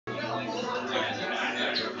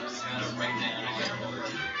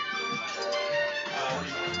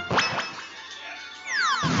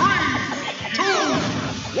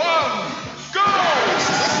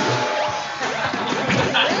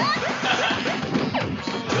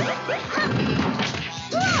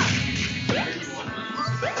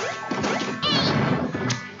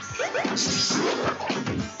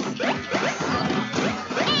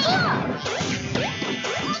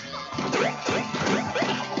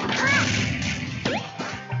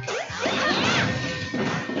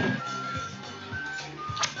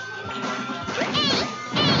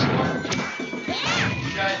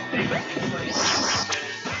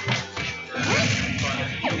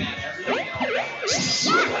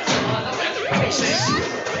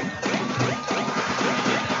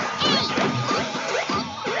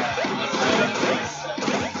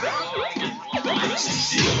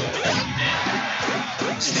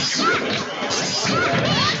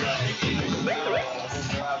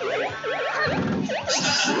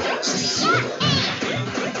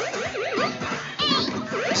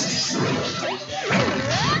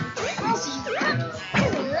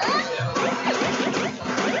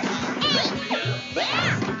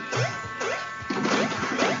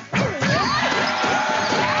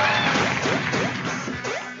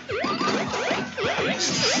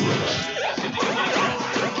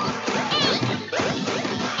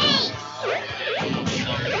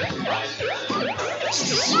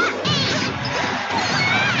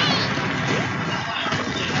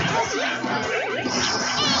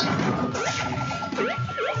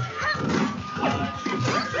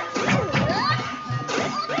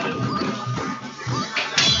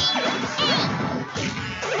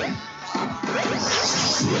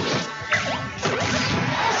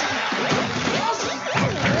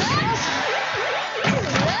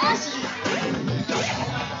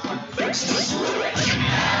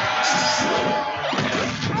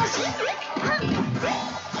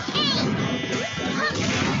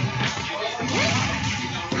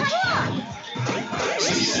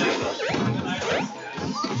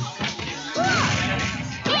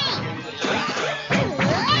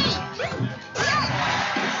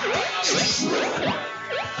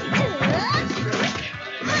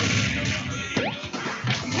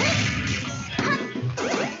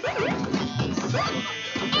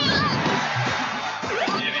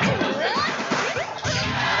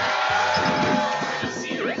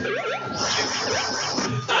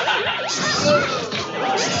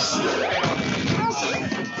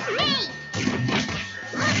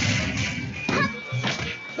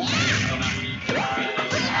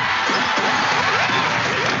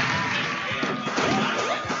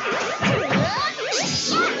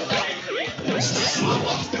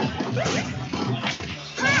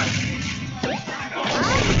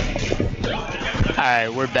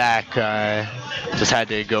Alright, we're back. Just had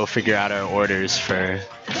to go figure out our orders for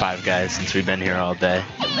Five Guys since we've been here all day.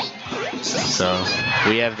 So,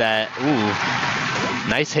 we have that. Ooh,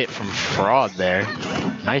 nice hit from Fraud there.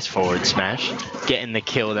 Nice forward smash. Getting the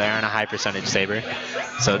kill there on a high percentage Sabre.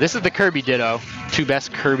 So, this is the Kirby Ditto. Two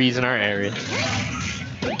best Kirbys in our area.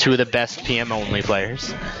 Two of the best PM only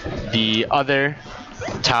players. The other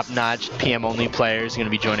top-notch PM only player is going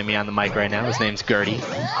to be joining me on the mic right now. His name's Gertie.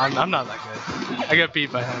 I'm not that good. I got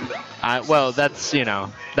beat by him. Well, that's, you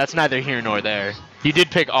know, that's neither here nor there. You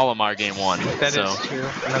did pick Olimar game 1. That is true.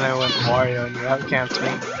 And then I went Mario and you outcamped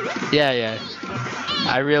me. Yeah, yeah.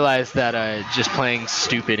 I realized that just playing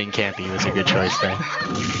stupid and campy was a good choice there.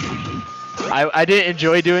 I didn't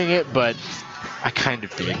enjoy doing it, but I kind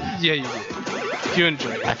of did. Yeah, you did. You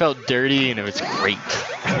enjoyed it. I felt dirty and it was great.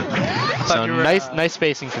 So nice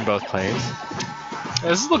spacing from both players.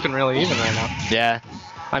 This is looking really even right now. Yeah.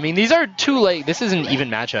 I mean, these are two, like, this is an even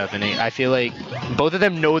matchup, and I feel like both of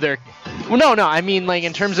them know their... Well, no, I mean, like,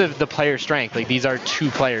 in terms of the player strength, like, these are two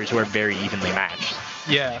players who are very evenly matched.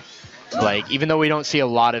 Yeah. Like, even though we don't see a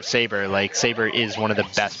lot of Sabre, like, Sabre is one of the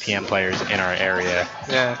best PM players in our area.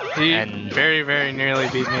 Yeah, he very, very nearly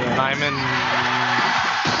beat me, and I'm in...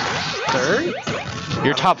 3rd?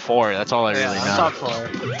 You're top 4, that's all I really know. I'm top 4.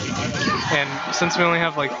 And since we only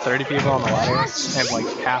have like 30 people on the ladder, and like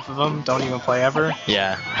half of them don't even play ever.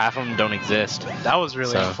 Yeah, half of them don't exist. That was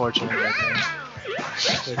really unfortunate right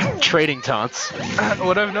there. Trading taunts.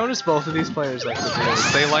 What I've noticed both of these players like to do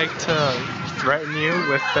is they like to threaten you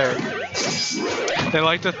with their...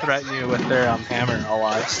 hammer a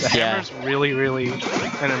lot. The hammer's really, really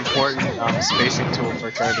an important spacing tool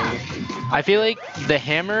for Kirby. I feel like the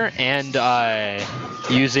hammer and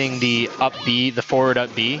using the up B, the forward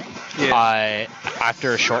up B,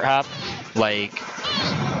 after a short hop, like,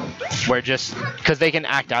 we're just, because they can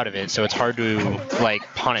act out of it, so it's hard to, like,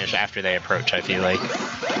 punish after they approach, I feel like.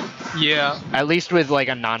 Yeah. At least with, like,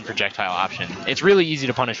 a non-projectile option. It's really easy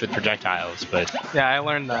to punish with projectiles, but... Yeah, I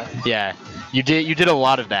learned that. Yeah. You did a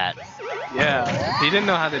lot of that. Yeah. He didn't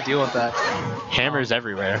know how to deal with that. Hammers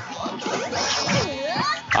everywhere.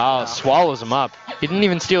 Oh, swallows him up. He didn't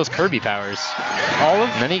even steal his Kirby powers.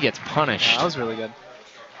 And then he gets punished. Yeah, that was really good.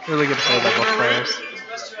 Really good play by both players.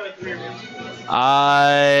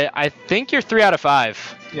 I think you're 3 out of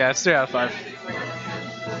 5. Yeah, it's 3 out of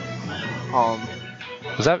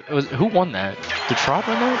 5. Who won that? Did Fraud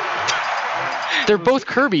win that? They're both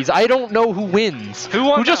Kirbys. I don't know who wins.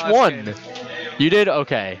 Who just won? Game? You did?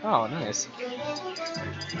 Okay. Oh, nice.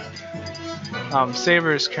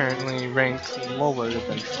 Sabre is currently ranked lower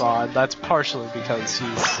than Fraud. That's partially because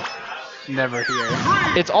he's never here.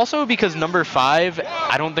 It's also because number 5,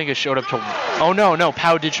 I don't think it showed up to. Oh no,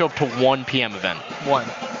 Pow did show up to 1 p.m. event. One.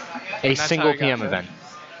 A single PM event.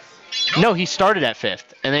 No, he started at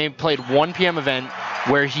 5th, and they played 1 p.m. event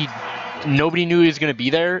where nobody knew he was going to be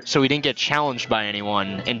there, so he didn't get challenged by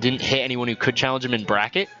anyone and didn't hit anyone who could challenge him in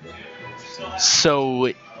bracket.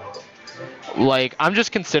 So, like, I'm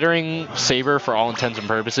just considering Sabre for all intents and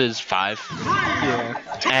purposes 5. Yeah.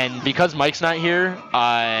 And because Mike's not here,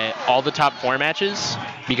 all the top 4 matches,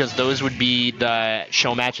 because those would be the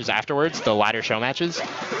show matches afterwards, the ladder show matches,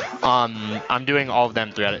 I'm doing all of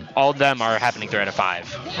them all of them are happening 3 out of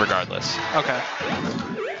 5, regardless. Okay.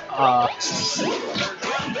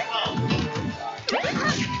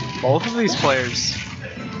 Both of these players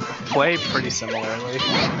play pretty similarly.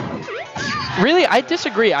 Really, I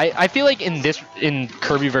disagree. I feel like in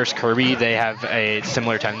Kirby vs. Kirby, they have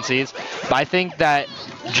similar tendencies. But I think that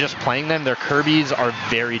just playing them, their Kirbys are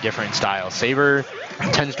very different styles. Sabre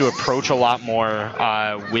tends to approach a lot more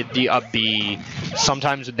with the up B,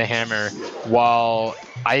 sometimes with the hammer, while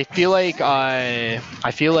I feel like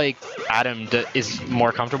Adam is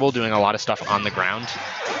more comfortable doing a lot of stuff on the ground,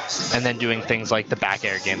 and then doing things like the back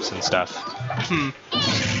air games and stuff.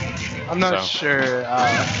 I'm not sure.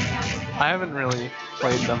 I haven't really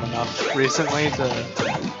played them enough recently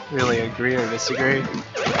to really agree or disagree.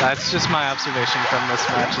 That's just my observation from this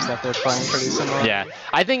match, is that they're playing pretty similar. Yeah,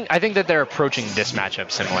 I think that they're approaching this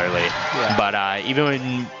matchup similarly. Yeah. But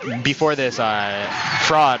even before this,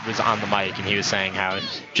 Fraud was on the mic and he was saying how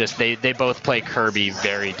just they both play Kirby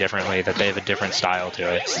very differently, that they have a different style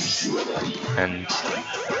to it. And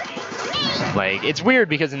like, it's weird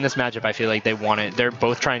because in this matchup I feel like they're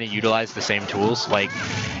both trying to utilize the same tools, like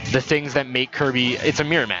the things that make Kirby, it's a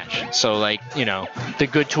mirror match. So like, you know, the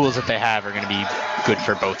good tools that they have are going to be good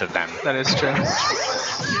for both of them. That is true.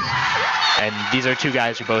 And these are 2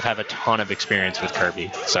 guys who both have a ton of experience with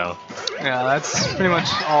Kirby, so. Yeah, that's pretty much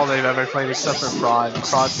all they've ever played except for Fraud.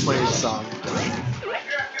 Fraud plays,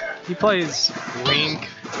 he plays Link,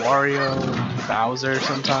 Wario, Bowser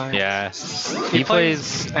sometimes. Yeah. He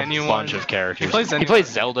plays a bunch of characters. He plays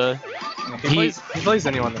Zelda. He plays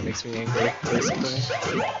anyone that makes me angry, basically.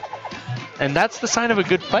 And that's the sign of a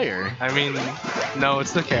good player. I mean, no,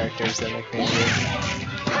 it's the characters that make me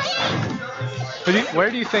angry. Where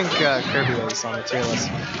do you think Kirby is on the tier list?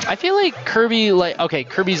 I feel like Kirby,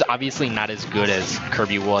 Kirby's obviously not as good as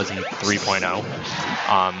Kirby was in 3.0.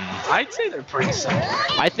 I'd say they're pretty similar.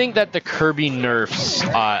 I think that the Kirby nerfs,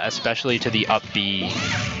 especially to the up B,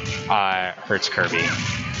 hurts Kirby.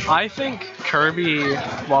 I think Kirby,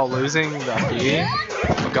 while losing the B,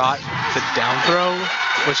 got the down throw,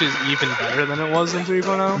 which is even better than it was in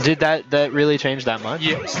 3.0. Did that really change that much?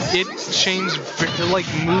 Yeah, it changed, like,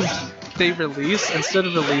 moves they release, instead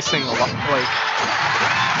of releasing a lot, like,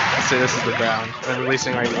 let's say this is the ground, and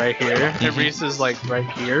releasing right here, it releases, like, right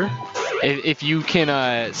here. If you can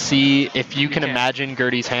imagine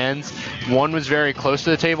Gertie's hands, one was very close to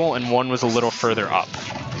the table and one was a little further up.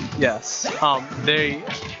 Yes.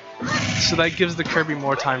 So that gives the Kirby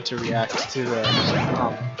more time to react to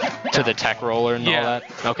the tech roller and all that.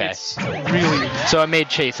 Okay. It's really. So it made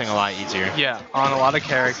chasing a lot easier. Yeah. On a lot of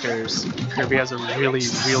characters, Kirby has a really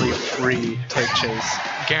free take chase,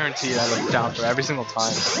 guaranteed out of down throw every single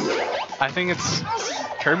time. I think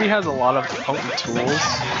Kirby has a lot of potent tools.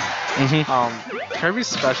 Kirby's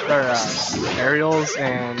special aerials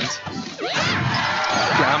and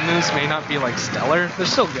ground moves may not be like stellar. They're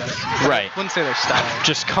still good. Right. I wouldn't say they're stellar.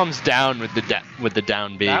 Just comes down with the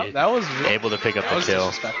down B. That was able to pick up the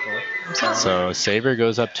kill. Disrespectful. I'm sorry. So Sabre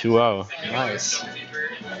goes up 2-0. Nice.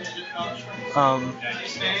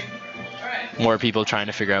 More people trying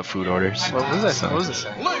to figure out food orders. What was I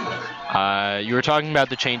saying? You were talking about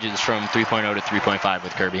the changes from 3.0 to 3.5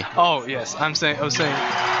 with Kirby. Oh yes, I was saying,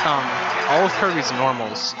 all of Kirby's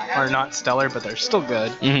normals are not stellar, but they're still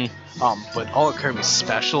good. But all of Kirby's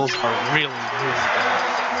specials are really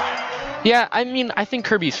bad. Yeah, I mean, I think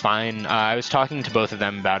Kirby's fine. I was talking to both of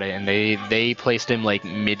them about it, and they placed him like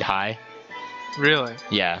mid-high. Really?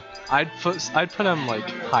 Yeah. I'd put him like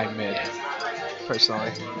high-mid,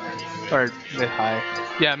 personally, or mid-high.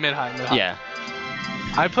 Yeah, mid-high. Yeah.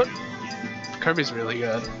 Kirby's really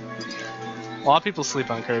good. A lot of people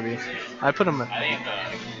sleep on Kirby. I put him.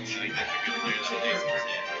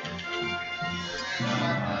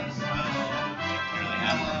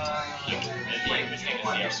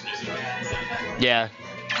 Yeah.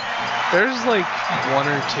 There's like 1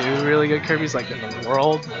 or 2 really good Kirbys like in the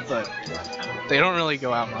world, but they don't really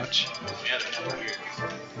go out much.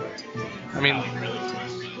 I mean,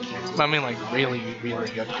 I mean, like, really, really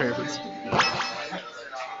good Kirby's.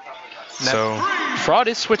 So, Fraud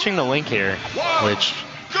is switching to Link here, which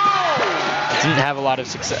didn't have a lot of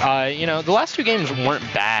success. You know, the last two games weren't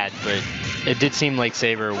bad, but it did seem like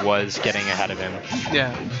Sabre was getting ahead of him.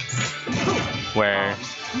 Yeah. Where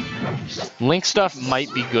Link stuff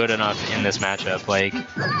might be good enough in this matchup. Like,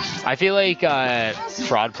 I feel like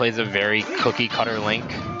Fraud plays a very cookie-cutter Link.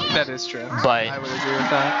 That is true. But I would agree with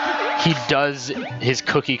that. He does his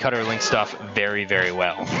cookie-cutter Link stuff very, very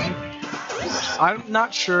well. I'm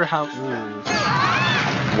not sure how... Ooh.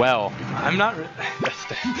 Well. I'm not...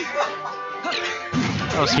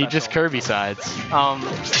 He just Kirby sides.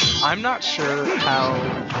 I'm not sure how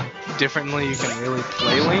differently you can really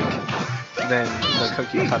play Link than the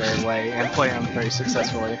cookie cutter way and play him very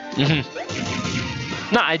successfully.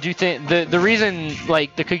 No, I do think the reason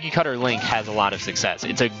like the cookie cutter Link has a lot of success.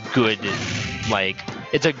 It's a good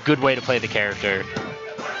it's a good way to play the character.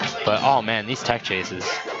 But oh man, these tech chases.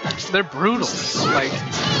 They're brutal. Like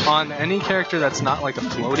on any character that's not like a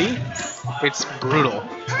floaty, it's brutal.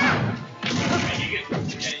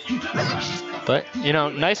 But, you know,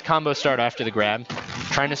 nice combo start after the grab.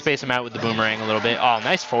 Trying to space him out with the boomerang a little bit. Oh,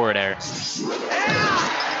 nice forward air.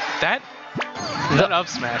 That up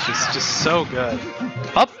smash is just so good.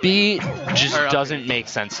 Up B just doesn't make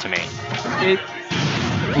sense to me.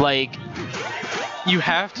 Like, you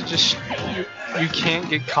have to just... You can't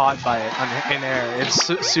get caught by it in air. It's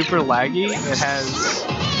super laggy.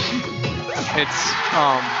 It's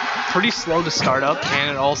pretty slow to start up,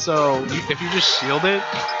 and it also, if you just shield it,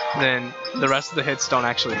 then the rest of the hits don't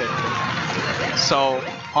actually hit. So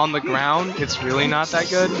on the ground, it's really not that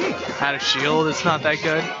good. At a shield, it's not that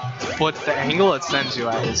good. But the angle it sends you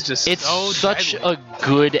at is just so such deadly. a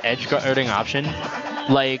good edge guarding option.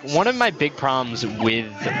 Like, one of my big problems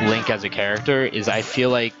with Link as a character is I feel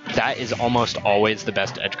like that is almost always the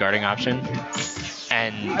best edge guarding option.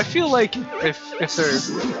 And I feel like if they're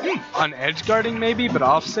on edge guarding maybe, but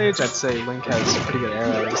off stage, I'd say Link has pretty good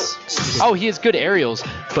arrows. Oh, he has good aerials,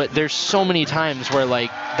 but there's so many times where like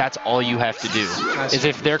that's all you have to do. Is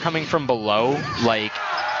if they're coming from below, like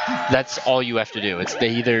that's all you have to do. It's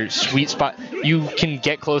they either sweet spot. You can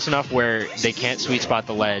get close enough where they can't sweet spot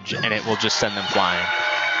the ledge, and it will just send them flying.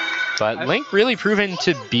 But Link really proven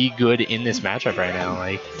to be good in this matchup right now.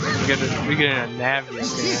 Like we get a Navi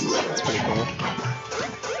stance. That's pretty cool.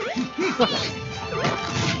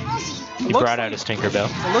 He brought out his Tinkerbell.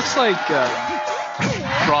 It looks like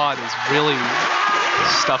Fraud is really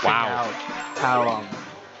stuffing out how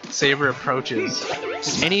Sabre approaches.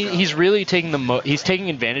 And he's really taking he's taking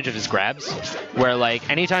advantage of his grabs, where like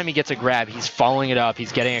anytime he gets a grab, he's following it up,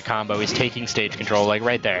 he's getting a combo, he's taking stage control, like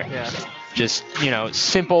right there. Yeah. Just, you know,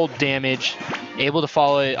 simple damage, able to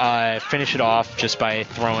follow it, finish it off just by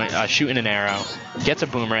throwing, shooting an arrow. Gets a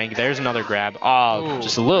boomerang. There's another grab. Oh,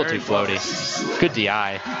 just a little too floaty. Good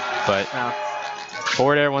DI, but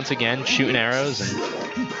forward air once again, shooting arrows and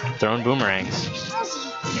throwing boomerangs.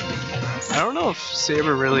 I don't know if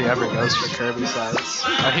Sabre really ever goes for Kirby sides.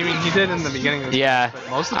 I mean, he did in the beginning of the game, but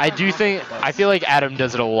most of the time I feel like Adam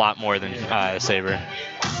does it a lot more than Sabre.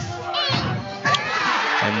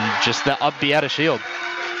 And just the up B out of shield.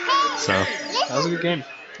 So that was a good game.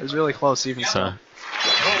 It was really close, even so.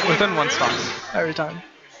 Within one stock every time.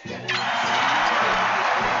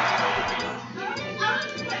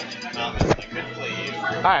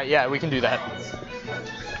 All right, yeah, we can do that.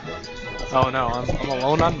 Oh no, I'm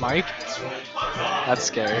alone on mic. That's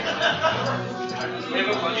scary.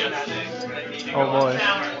 Oh boy.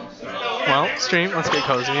 Well, stream, let's get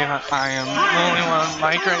cozy. I am the only one on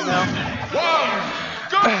mic right now.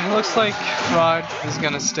 Looks like Rod is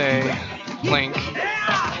gonna stay Link. He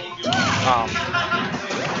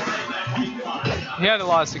had a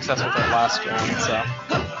lot of success with that last round, so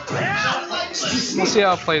we'll see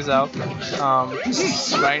how it plays out.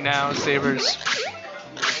 Right now, Sabre's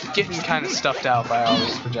getting kind of stuffed out by all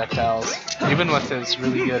these projectiles. Even with his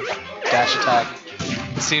really good dash attack,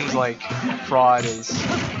 it seems like Fraud is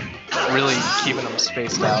really keeping him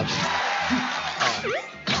spaced out.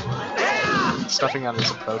 Stuffing out his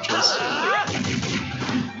approaches.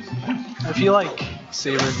 I feel like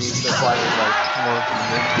Sabre needs to apply like more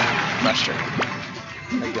pressure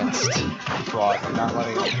against Fraud and not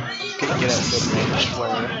letting him get at mid range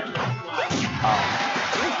where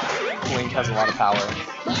Link has a lot of power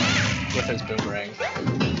with his boomerang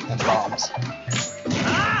and bombs.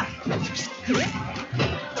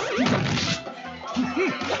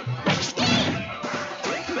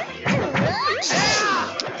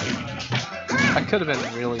 That could have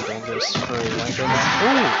been really dangerous for Link right now.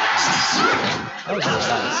 Ooh! That was really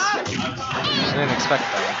nice. I didn't expect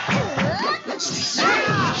that.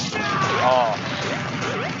 Oh.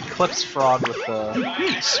 Clips Fraud with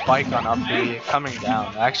the spike on up B coming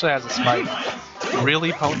down. It actually has a spike.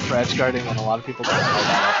 Really potent for edge guarding, and a lot of people don't know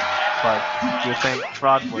about it. But you would think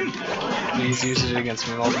Fraud would. He's used it against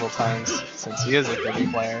me multiple times since he is a Kirby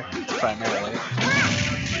player, primarily.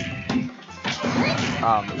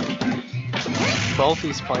 Both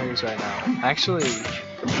these players right now actually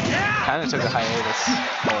kind of took a hiatus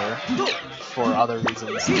for other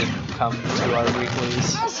reasons. Didn't come to our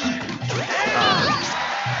weeklies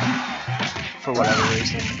for whatever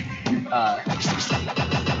reason.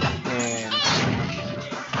 And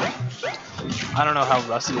I don't know how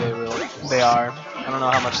rusty they are. I don't know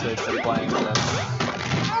how much they've been playing, but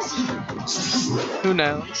who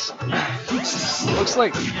knows? Looks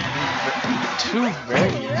like two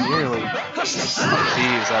very nearly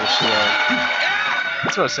B's out of shield.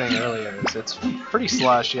 That's what I was saying earlier, is it's pretty slow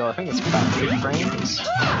out of shield. I think it's about 8 frames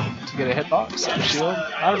to get a hitbox out of shield.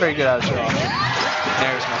 Not a very good out of shield.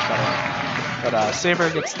 Nair's much better. But Sabre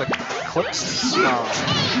gets the clip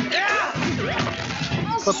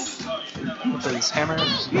with his hammer.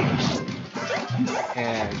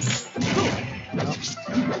 And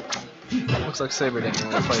looks like Sabre didn't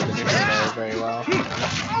really play the neutral there very well.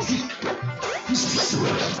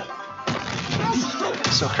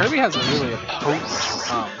 So Kirby has a really potent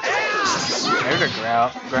air to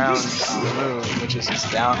ground move, which is his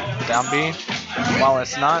down B. While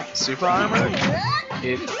it's not super armored,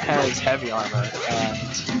 it has heavy armor, and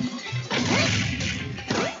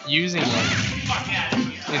using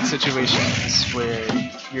it in situations where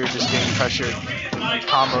you're just getting pressured, like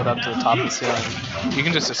comboed up to the top of the ceiling, you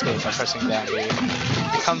can just escape by pressing down B.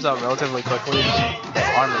 It comes out relatively quickly, but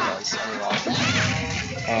armor does anyway.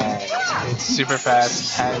 And it's super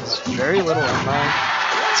fast, has very little inline.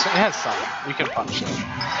 It has some, you can punch it.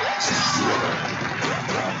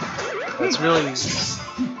 But it's really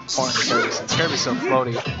important to Kirby, since Kirby's so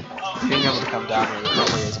floaty, being able to come down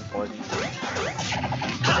really is important.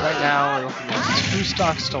 Right now we're looking at 2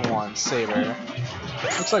 stocks to 1, Sabre.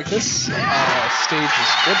 Looks like this stage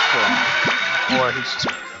is good for him, or he's just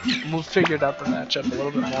figured out the matchup a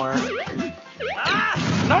little bit more.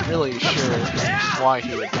 I'm not really sure why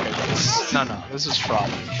he would pick this. No, this is Fraud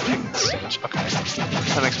picking this stage. Okay,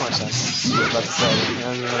 that makes more sense. I was about to say, it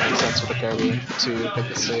doesn't really make sense for the Kirby to pick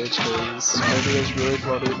this stage, because Kirby is really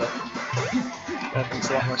floaty, but that makes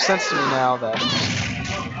a lot more sense to me now that I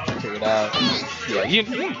figured out. Yeah, you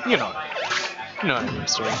know what I mean,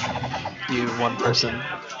 story. You one person.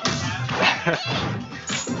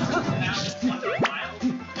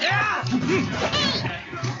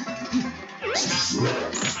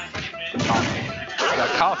 Got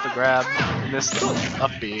caught off the grab, missed the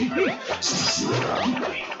up B.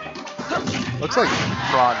 Looks like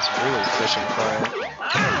Fraud's really fishing for it.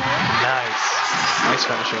 Nice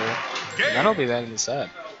finisher. And that'll be that in the set.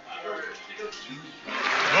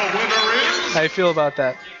 How you feel about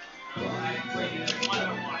that?